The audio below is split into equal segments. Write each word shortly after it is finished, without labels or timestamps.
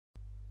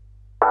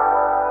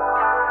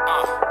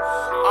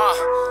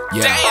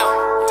Yeah. Damn.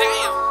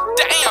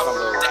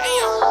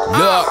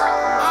 Look.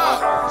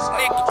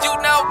 Nigga, you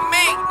know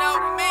me.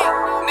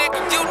 Nigga,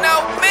 you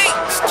know me.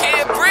 It's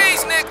Kid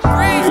Breeze, nigga.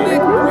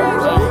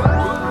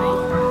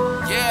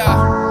 Yeah.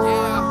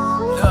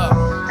 Look.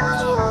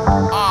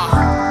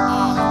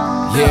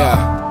 Yeah.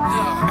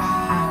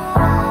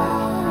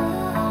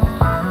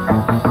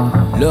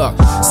 Look,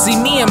 see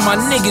me and my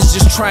niggas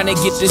just trying to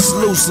get this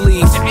loose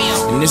leaf.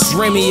 And this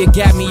Remy, it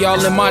got me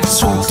all in my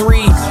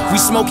 2-3. We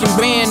smoking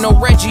band, no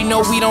Reggie,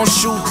 no we don't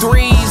shoot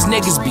threes.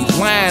 Niggas be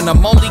lying,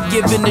 I'm only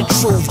giving the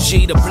truth,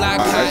 G, the black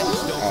guy.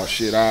 Oh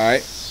shit,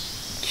 alright.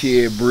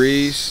 Kid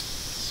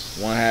Breeze,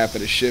 one half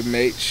of the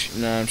Shipmates,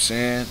 you know what I'm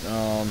saying?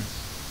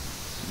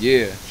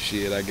 Yeah,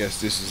 shit, I guess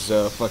this is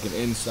fucking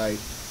insight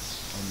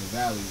on the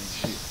valley and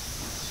shit. You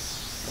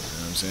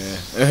know what I'm saying?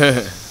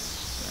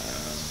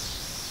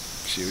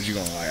 Shit, what you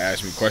gonna like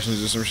ask me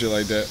questions or some shit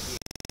like that?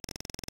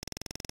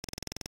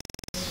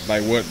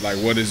 Like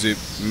what does it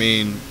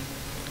mean,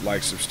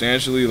 like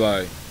substantially?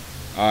 Like,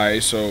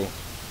 alright, so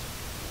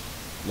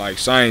like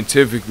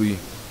scientifically,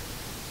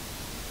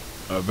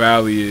 a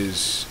valley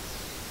is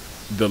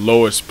the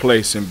lowest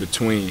place in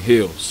between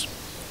hills.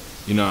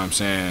 You know what I'm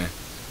saying?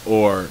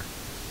 Or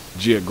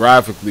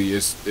geographically,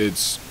 it's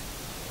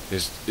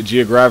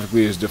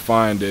geographically is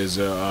defined as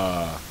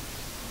a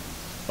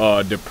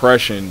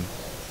depression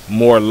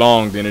more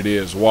long than it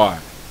is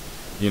wide.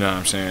 You know what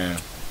I'm saying?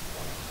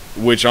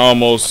 Which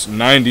almost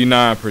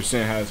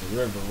 99% has a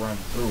river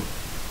running through it.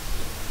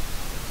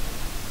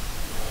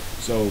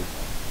 So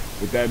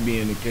with that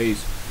being the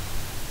case,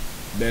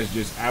 that's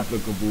just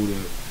applicable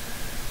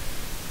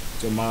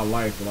to my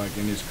life, like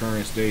in its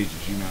current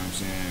stages. You know what I'm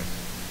saying?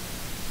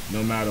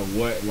 No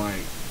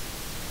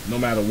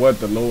matter what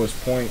the lowest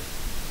point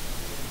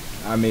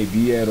I may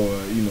be at,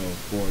 or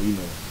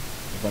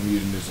if I'm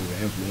using this as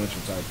an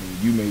influential type thing,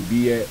 you may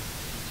be at,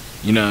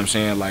 you know what I'm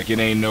saying? Like, it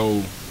ain't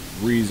no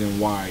reason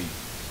why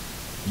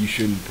you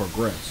shouldn't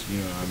progress, you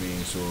know what I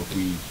mean? So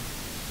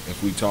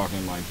if we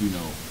talking like,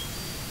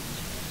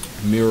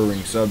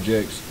 mirroring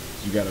subjects,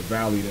 you got a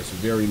valley that's a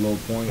very low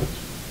point,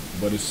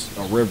 but it's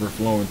a river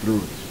flowing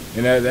through it.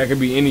 And that could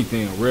be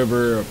anything, a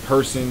river, a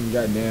person,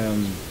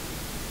 goddamn,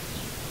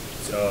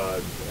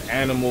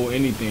 animal,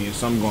 anything. It's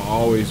something gonna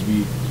always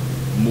be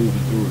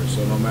moving through it.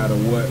 So no matter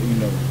what,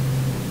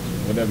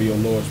 whatever your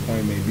lowest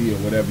point may be, or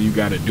whatever you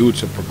got to do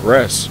to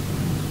progress,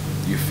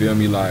 you feel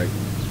me? Like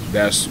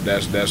that's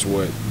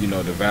what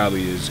the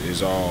valley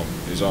is all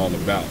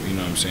about. You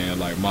know what I'm saying?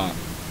 Like my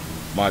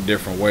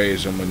different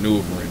ways of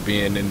maneuvering,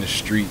 being in the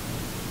street,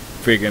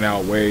 figuring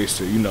out ways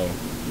to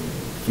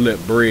flip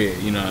bread.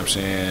 You know what I'm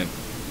saying?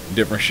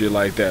 Different shit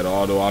like that.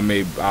 Although I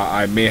may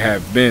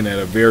have been at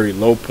a very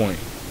low point.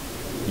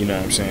 You know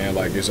what I'm saying?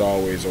 Like, it's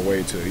always a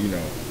way to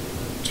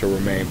to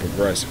remain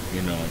progressive.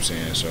 You know what I'm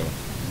saying? So,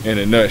 in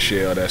a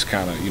nutshell, that's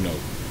kind of,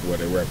 what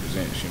it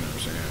represents, you know what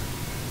I'm saying?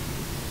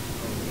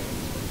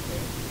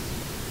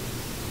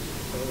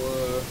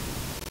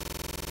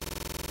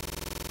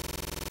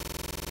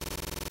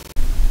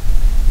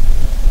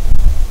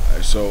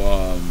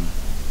 So,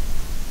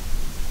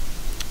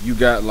 you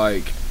got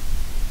like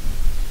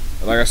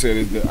I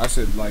said,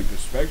 like the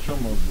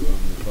spectrum of the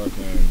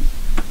fucking,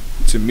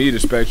 to me, the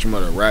spectrum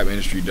of the rap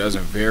industry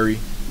doesn't vary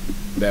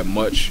that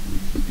much,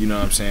 you know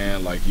what I'm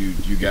saying? Like,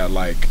 you got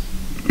like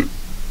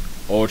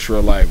ultra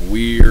like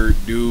weird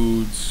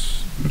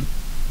dudes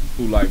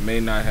who like may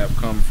not have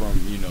come from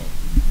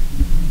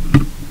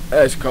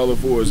as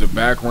colorful as a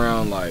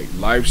background, like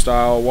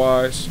lifestyle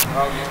wise. Excuse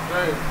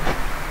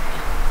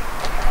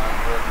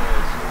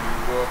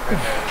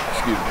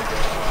me.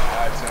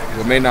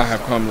 But may not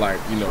have come like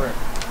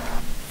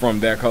from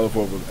that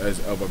colorful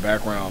of a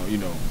background,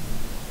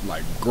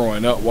 like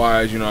growing up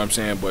wise, you know what I'm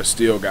saying, but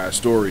still got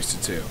stories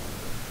to tell,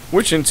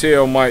 which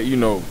entail might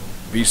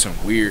be some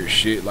weird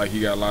shit. Like,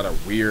 you got a lot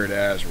of weird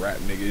ass rap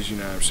niggas, you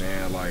know what I'm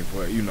saying? Like,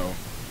 but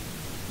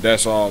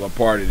that's all a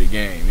part of the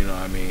game, you know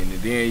what I mean?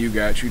 And then you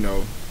got,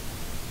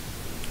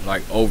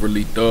 like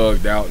overly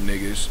thugged out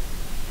niggas,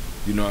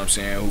 you know what I'm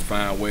saying, who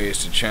find ways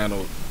to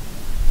channel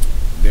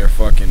their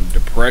fucking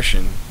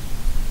depression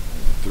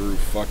through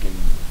fucking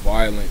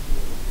violent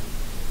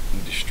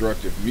and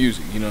destructive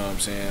music, you know what I'm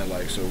saying?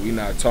 Like, so we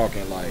not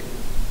talking like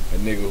a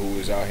nigga who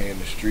is out here in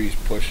the streets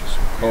pushing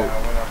some coke,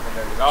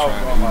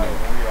 trying to,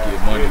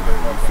 get money to,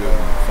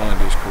 fund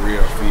his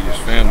career, feed his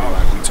family.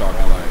 Like, we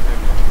talking like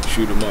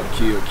shoot him up,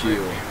 kill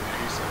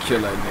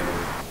that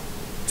nigga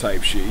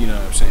type shit, you know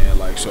what I'm saying?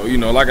 Like, so,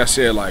 like I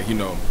said, like,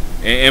 and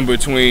in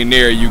between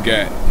there, you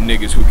got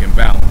niggas who can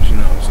balance, you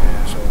know what I'm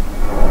saying? So,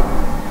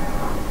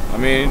 I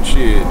mean,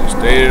 shit, the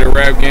state of the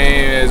rap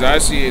game as I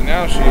see it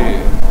now,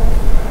 shit,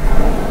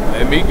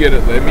 let me get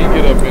up in the,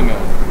 you know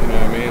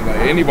what I mean?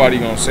 Like, anybody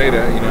gonna say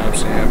that, you know what I'm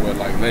saying? But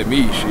like, let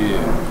me, shit,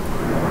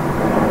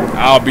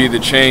 I'll be the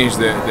change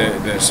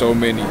that so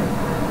many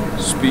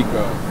speak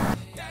of.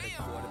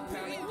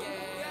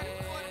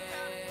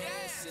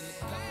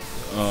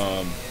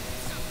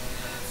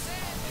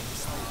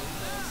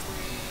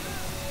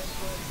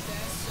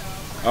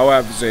 I would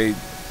have to say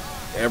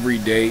every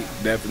day,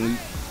 definitely.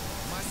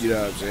 You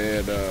know what I'm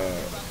saying?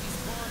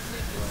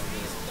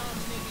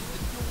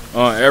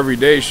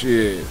 Everyday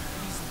shit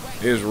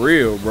is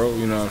real, bro.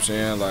 You know what I'm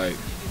saying? Like,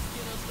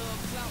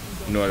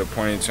 you know, at a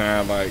point in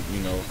time, like,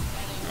 you know,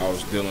 I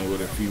was dealing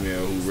with a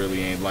female who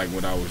really ain't like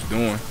what I was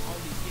doing.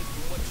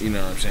 You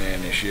know what I'm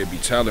saying? And she'd be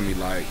telling me,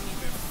 like,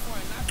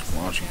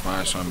 why don't you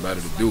find something better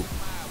to do?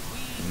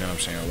 You know what I'm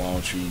saying? Why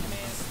don't you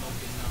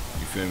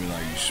feel me?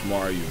 Like, you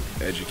smart, you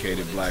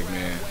educated black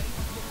man.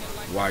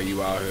 Why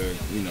you out here,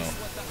 you know,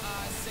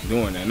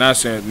 doing that? Not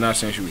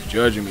saying she was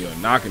judging me or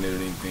knocking it or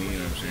anything, you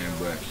know what I'm saying?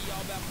 But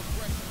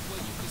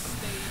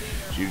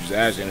she was just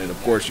asking, and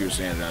of course she was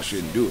saying that I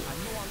shouldn't do it.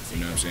 You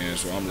know what I'm saying?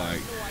 So I'm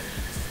like,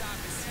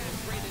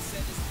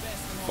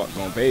 fuck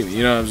gonna pay me,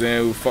 you know what I'm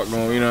saying? Who fuck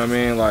gonna, you know what I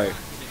mean? Like,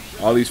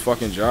 all these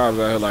fucking jobs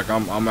out here, like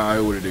I'm out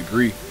here with a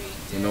degree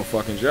with no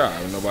fucking job,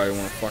 and nobody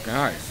wanna fucking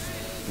hire.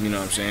 You know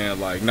what I'm saying?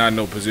 Like, not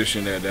no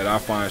position that I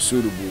find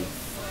suitable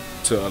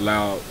to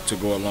allow to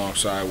go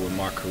alongside with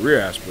my career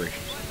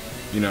aspirations.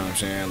 You know what I'm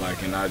saying?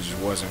 Like, and I just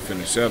wasn't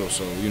finna settle.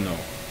 So, you know,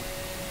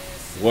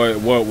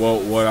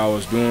 what I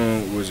was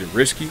doing, was it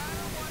risky?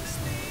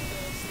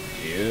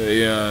 Yeah,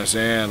 you know what I'm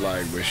saying?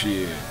 Like, but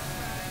shit,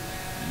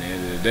 at the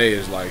end of the day,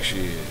 it's like,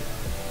 shit,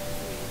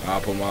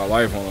 I'll put my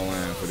life on the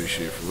line for this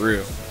shit, for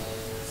real.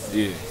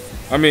 Yeah.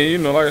 I mean, you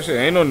know, like I said,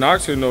 ain't no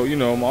knock to no, you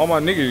know, all my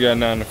niggas got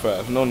 9 to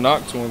 5. No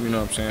knock to them, you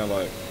know what I'm saying?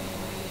 Like,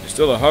 it's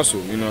still a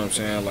hustle, you know what I'm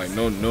saying? Like,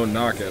 no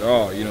knock at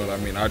all, you know what I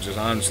mean? I just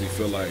honestly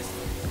feel like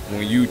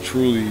when you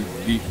truly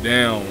deep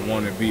down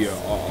want to be an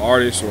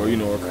artist or, you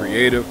know, a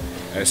creative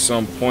at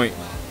some point,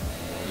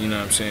 you know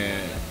what I'm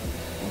saying,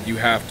 you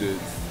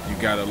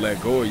gotta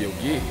let go of your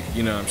gig,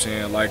 you know what I'm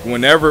saying? Like,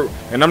 whenever,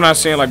 and I'm not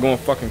saying like go and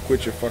fucking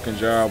quit your fucking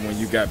job when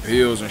you got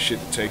bills and shit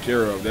to take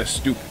care of. That's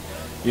stupid,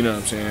 you know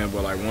what I'm saying?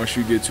 But like, once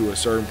you get to a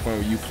certain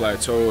point where you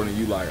plateau and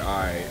you like,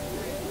 alright,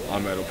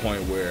 I'm at a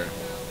point where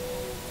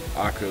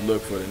I could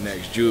look for the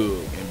next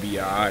jug and be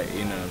alright,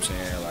 you know what I'm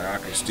saying? Like, I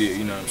could still,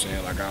 you know what I'm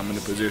saying? Like, I'm in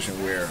a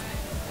position where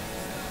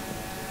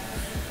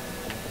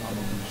I'm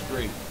gonna be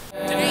straight.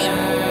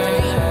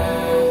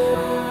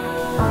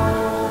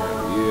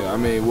 I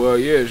mean, well,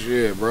 yeah,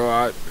 shit, bro.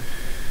 I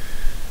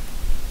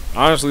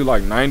honestly,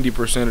 like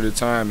 90% of the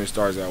time, it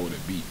starts out with a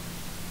beat.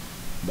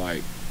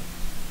 Like,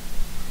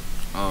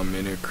 I'm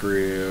in a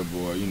crib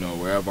or, you know,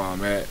 wherever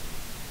I'm at,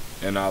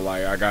 and I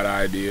got an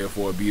idea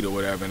for a beat or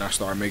whatever, and I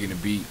start making a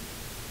beat.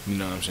 You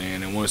know what I'm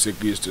saying? And once it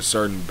gets to a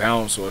certain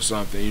bounce or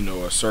something, you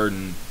know, a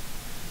certain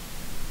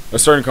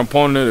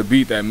component of the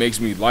beat that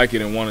makes me like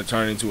it and want to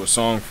turn it into a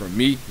song for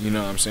me, you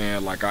know what I'm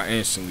saying? Like, I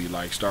instantly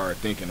like start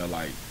thinking of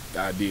like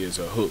ideas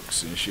of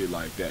hooks and shit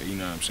like that, you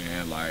know what I'm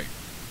saying? Like,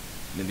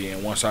 and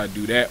then once I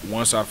do that,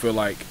 once I feel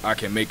like I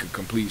can make a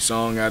complete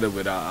song out of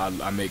it,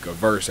 I make a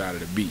verse out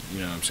of the beat, you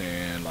know what I'm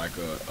saying? Like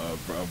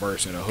a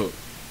verse and a hook,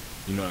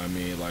 you know what I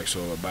mean? Like,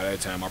 so by that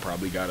time I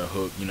probably got a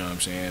hook, you know what I'm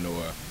saying?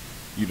 Or,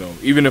 you know,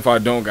 even if I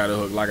don't got a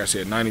hook, like I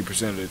said,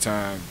 90% of the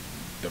time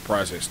the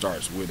process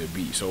starts with a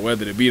beat. So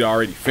whether the beat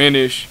already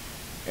finished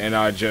and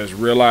I just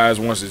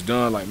realize once it's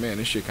done, like, man,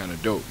 this shit kind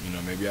of dope, you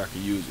know, maybe I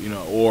could use, you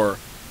know, or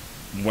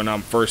when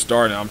I'm first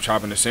starting, I'm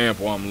chopping the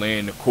sample, I'm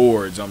laying the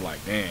chords, I'm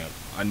like, damn,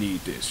 I need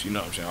this, you know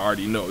what I'm saying? I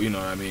already know, you know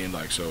what I mean?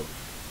 Like, so,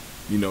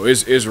 you know,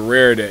 it's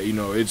rare that, you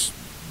know, it's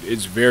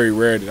very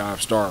rare that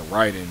I've started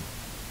writing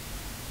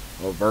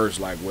a verse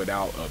like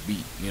without a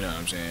beat, you know what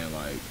I'm saying?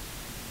 Like,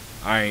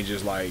 I ain't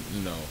just like,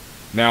 you know,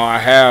 now I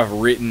have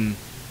written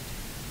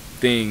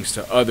things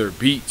to other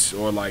beats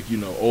or like, you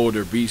know,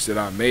 older beats that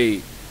I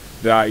made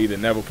that I either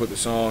never put the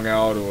song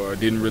out or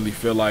didn't really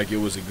feel like it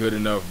was a good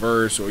enough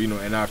verse, or, you know,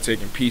 and I've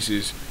taken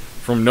pieces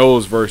from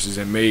those verses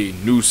and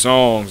made new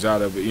songs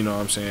out of it, you know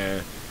what I'm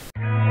saying?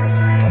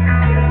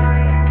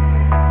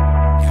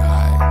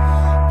 Yeah,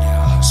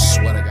 I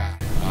swear to God.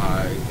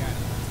 Alright,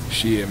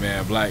 shit,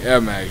 man, Black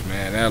Air Max,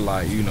 man, that,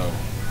 like, you know,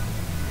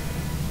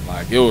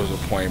 like, it was a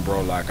point,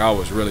 bro, like, I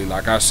was really,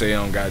 like I say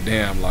on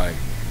goddamn, like,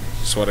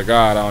 swear to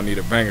God, I don't need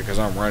a banger because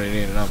I'm running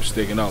in and I'm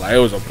sticking up. Like, it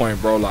was a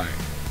point, bro, like,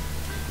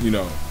 you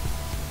know,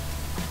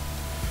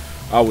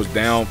 I was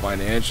down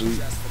financially,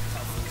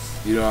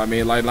 you know what I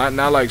mean? Like,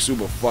 not like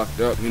super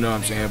fucked up, you know what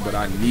I'm saying? But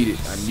I needed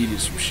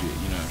some shit,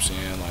 you know what I'm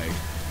saying? Like,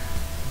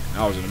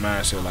 I was in the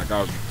mindset, like,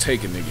 I was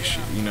taking nigga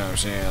shit, you know what I'm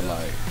saying?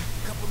 Like,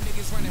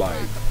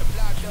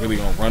 really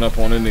gonna run up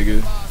on a nigga,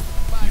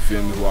 you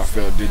feel me, who I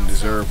felt didn't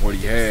deserve what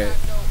he had,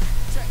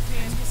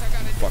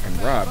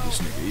 fucking rob this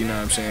nigga, you know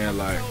what I'm saying?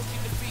 Like,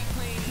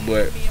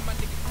 but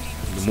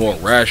the more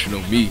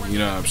rational me, you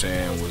know what I'm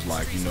saying, was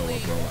like, you know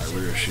what, bro, like,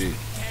 real shit.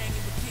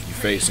 You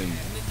facing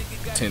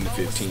 10 to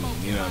 15,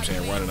 you know what I'm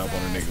saying, running up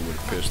on a nigga with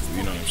a pistol,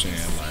 you know what I'm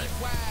saying, like,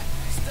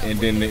 and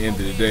then at the end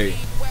of the day,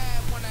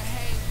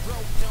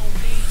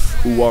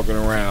 who walking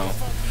around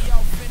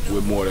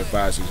with more than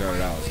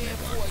 $500-600 in their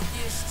pocket,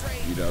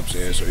 you know what I'm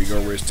saying? So you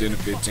gonna risk 10 to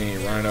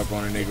 15 running up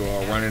on a nigga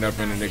or running up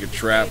in a nigga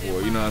trap,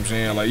 or, you know what I'm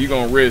saying, like, you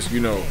gonna risk, you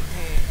know,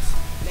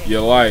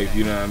 your life,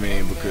 you know what I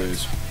mean,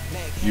 because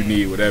you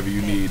need whatever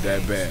you need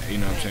that bad, you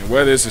know what I'm saying,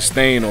 whether it's a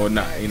stain or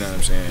not, you know what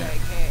I'm saying.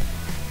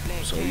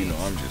 So, you know,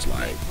 I'm just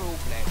like,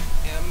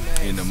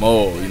 in the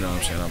mall, you know what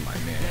I'm saying? I'm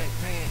like, man,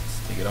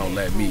 nigga, don't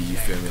let me, you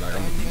feel me? Like,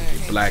 I'm gonna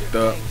get blacked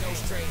up,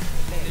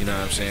 you know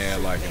what I'm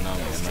saying? Like, and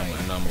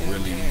I'm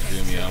really, you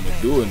feel me? I'm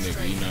gonna do it,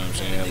 nigga, you know what I'm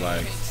saying?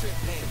 Like,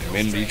 the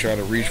minute he try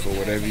to reach for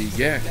whatever he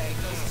got,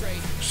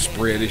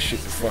 spread this shit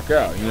the fuck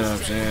out, you know what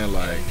I'm saying?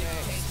 Like,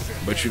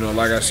 but you know,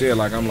 like I said,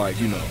 like, I'm like,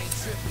 you know what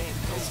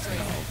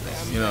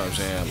I'm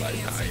saying? Like,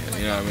 nah, yeah,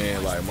 you know what I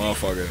mean? Like,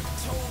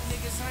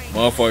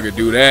 motherfucker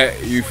do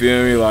that, you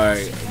feel me?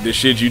 Like, the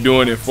shit you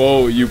doing it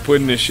for, you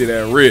putting this shit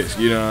at risk,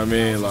 you know what I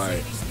mean?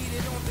 Like,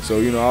 so,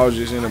 you know, I was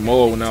just in the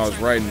mode when I was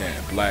writing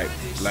that. Black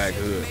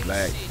hood,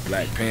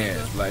 black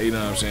pants, black, you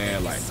know what I'm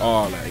saying? Like,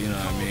 all that, you know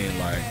what I mean?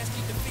 Like,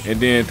 and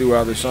then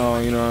throughout the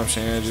song, you know what I'm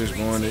saying? Just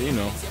going to, you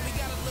know,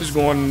 just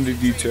going into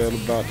detail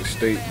about the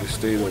state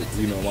of,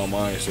 you know, my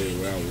mindset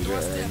where I was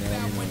at right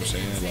now, you know what I'm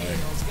saying? Like,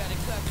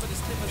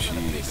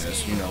 shit,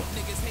 that's, you know,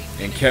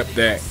 and kept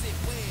that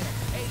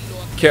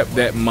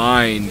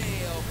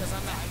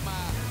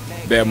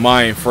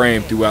mind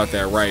frame throughout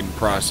that writing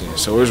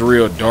process. So it's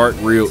real dark,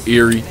 real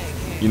eerie,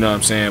 you know what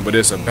I'm saying? But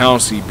it's a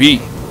bouncy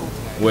beat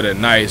with a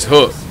nice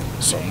hook.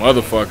 So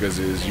motherfuckers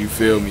is, you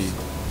feel me,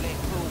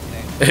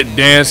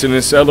 dancing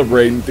and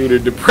celebrating through the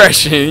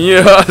depression, you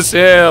know what I'm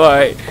saying?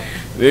 Like,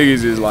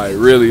 niggas is like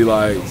really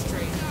like,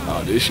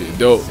 oh, this shit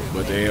dope,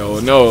 but they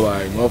don't know,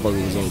 like,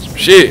 motherfuckers was on some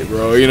shit,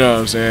 bro, you know what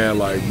I'm saying?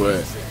 Like,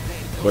 but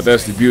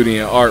that's the beauty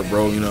in art,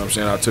 bro, you know what I'm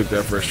saying? I took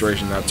that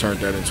frustration and I turned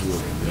that into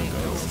a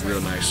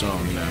real nice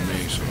song, you know what I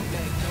mean? So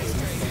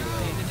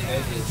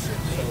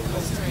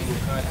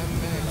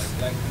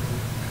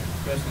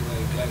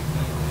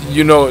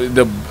you know,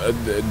 the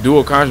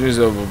dual consciousness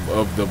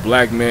of the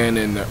black man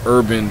in the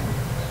urban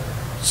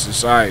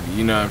society,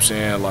 you know what I'm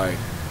saying? Like,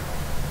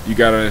 you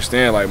gotta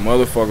understand, like,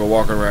 motherfucker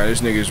walking around,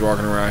 this nigga's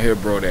walking around here,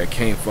 bro, that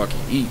can't fucking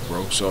eat,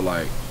 bro. So,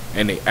 like,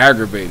 and they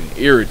aggravated,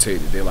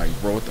 irritated. They like,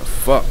 bro, what the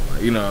fuck?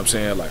 Like, you know what I'm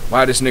saying? Like,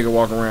 why this nigga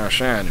walking around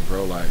shining,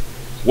 bro? Like,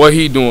 what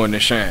he doing to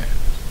shine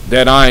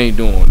that I ain't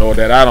doing, or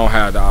that I don't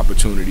have the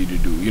opportunity to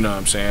do, you know what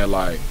I'm saying?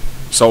 Like,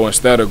 so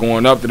instead of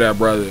going up to that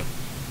brother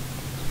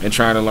and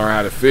trying to learn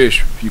how to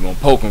fish, you gonna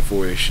poke him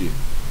for his shit.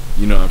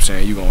 You know what I'm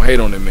saying? You gonna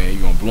hate on that man. You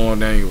gonna blow him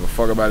down. You give a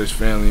fuck about his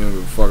family. You don't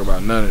give a fuck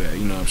about none of that.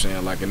 You know what I'm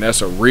saying? Like, and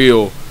that's a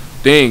real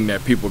thing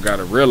that people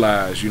gotta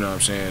realize. You know what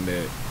I'm saying?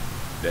 That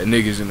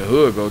niggas in the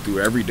hood go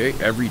through every day,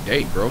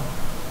 bro.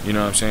 You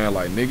know what I'm saying?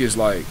 Like,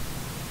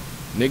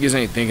 niggas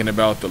ain't thinking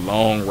about the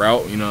long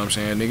route. You know what I'm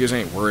saying? Niggas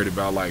ain't worried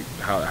about, like,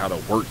 how to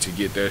work to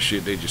get that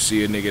shit. They just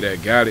see a nigga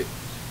that got it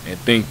and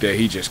think that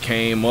he just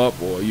came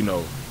up, or, you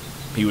know,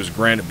 he was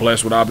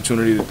blessed with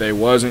opportunity that they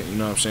wasn't. You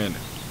know what I'm saying?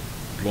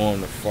 Blow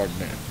him the fuck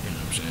down. You know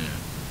what I'm saying?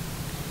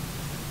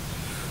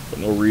 For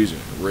no reason,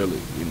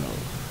 really. You know.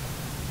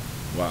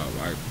 Wow,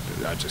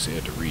 I just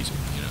said the reason.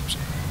 You know what I'm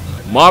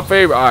saying? My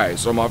favorite, alright,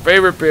 so my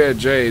favorite pair of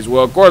J's,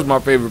 well, of course, my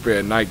favorite pair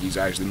of Nikes,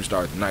 actually, let me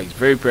start with the Nikes.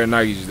 Favorite pair of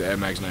Nikes is the Air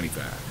Max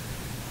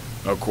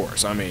 95. Of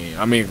course. I mean,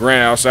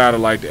 granted, outside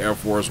of, like, the Air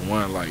Force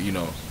One, like, you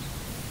know,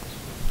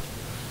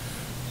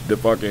 the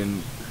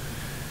fucking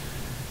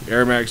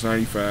Air Max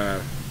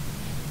 95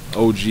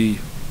 OG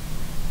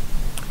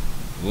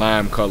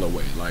lime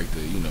colorway, like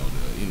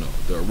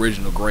the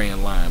original gray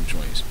and lime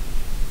joints.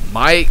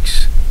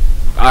 Mike's,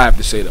 I have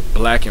to say the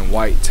black and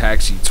white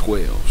Taxi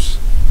 12s.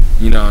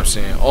 You know what I'm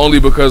saying? Only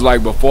because,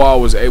 like, before I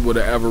was able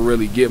to ever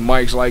really get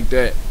Mike's like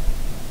that,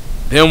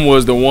 them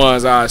was the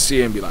ones I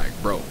see and be like,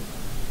 bro,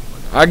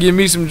 when I give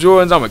me some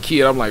Jordans, I'm a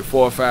kid, I'm like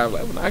 4 or 5,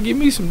 like, when I give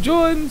me some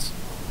Jordans,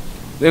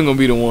 they're gonna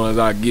be the ones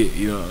I get,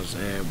 you know what I'm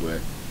saying?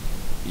 But,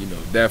 you know,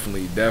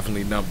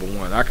 definitely number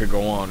one. I could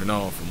go on and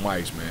on for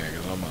Mike's, man,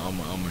 because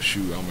I'm a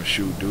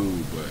shoe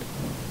dude, but,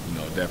 you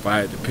know, if I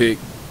had to pick,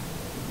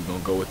 we're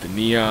gonna go with the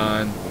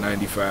neon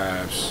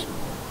 95s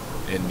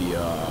and the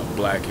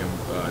black and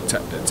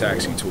the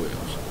Taxi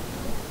 12s.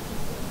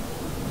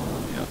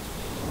 Yeah.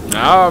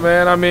 Nah,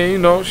 man, I mean, you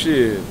know,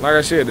 shit. Like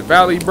I said, the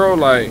Valley, bro,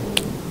 like,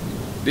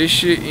 this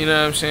shit, you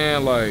know what I'm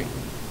saying? Like,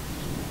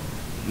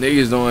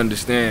 niggas don't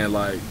understand,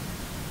 like,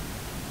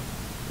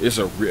 it's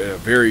a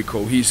very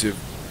cohesive,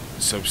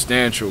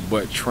 substantial,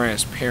 but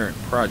transparent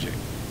project.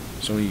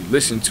 So when you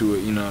listen to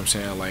it, you know what I'm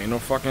saying? Like, ain't no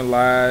fucking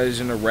lies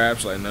in the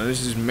raps. Like, no,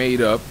 this is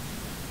made up.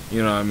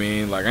 You know what I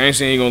mean? Like, I ain't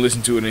saying you gonna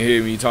listen to it and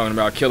hear me talking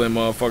about killing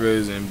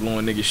motherfuckers and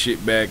blowing niggas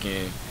shit back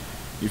and,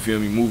 you feel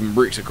me, moving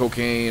bricks of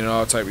cocaine and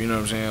all type, you know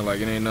what I'm saying?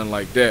 Like, it ain't nothing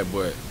like that,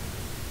 but,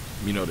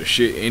 you know, the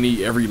shit,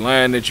 every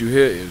line that you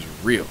hear is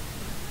real.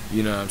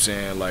 You know what I'm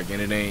saying? Like,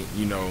 and it ain't,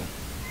 you know,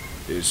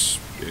 it's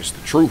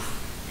the truth.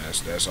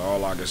 That's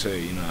all I can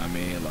say, you know what I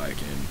mean? Like,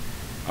 and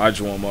I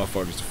just want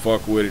motherfuckers to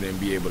fuck with it and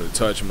be able to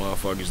touch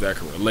motherfuckers that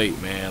can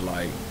relate, man.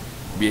 Like,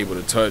 be able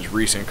to touch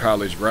recent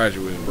college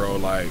graduates, bro,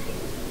 like,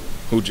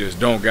 who just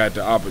don't got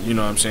the you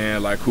know what I'm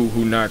saying? Like,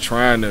 who not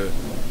trying to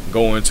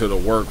go into the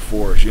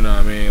workforce, you know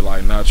what I mean?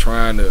 Like, not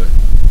trying to,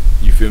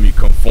 you feel me,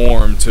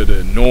 conform to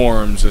the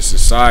norms of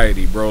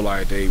society, bro.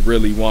 Like, they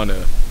really want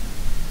to,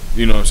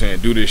 you know what I'm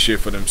saying, do this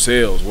shit for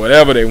themselves.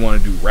 Whatever they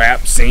want to do,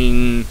 rap,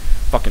 sing,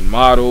 fucking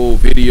model,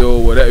 video,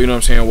 whatever, you know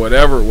what I'm saying,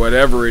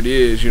 whatever it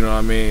is, you know what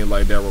I mean,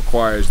 like that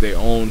requires their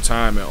own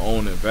time and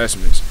own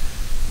investments.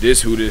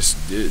 This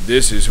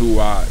is who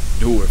I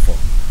do it for.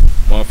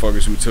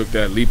 Motherfuckers who took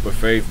that leap of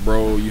faith,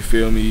 bro, you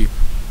feel me,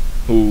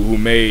 who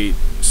made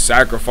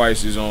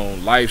sacrifices on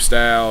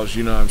lifestyles,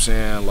 you know what I'm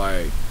saying,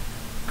 like,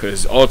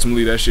 because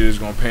ultimately that shit is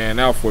gonna pan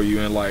out for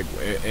you in, like,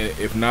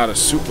 if not a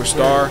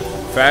superstar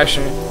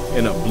fashion,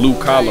 in a blue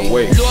collar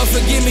way. Lord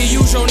forgive me,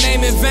 use your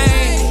name in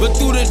vain, but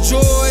through the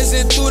joys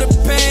and through the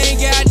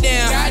pain,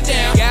 goddamn,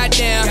 goddamn,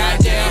 goddamn,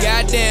 goddamn,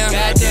 goddamn,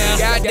 goddamn,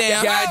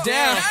 goddamn,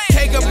 goddamn.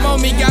 Take up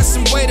on me, got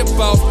some weight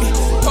above me.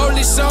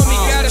 Police on me,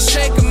 gotta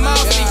shake 'em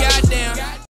off me, goddamn.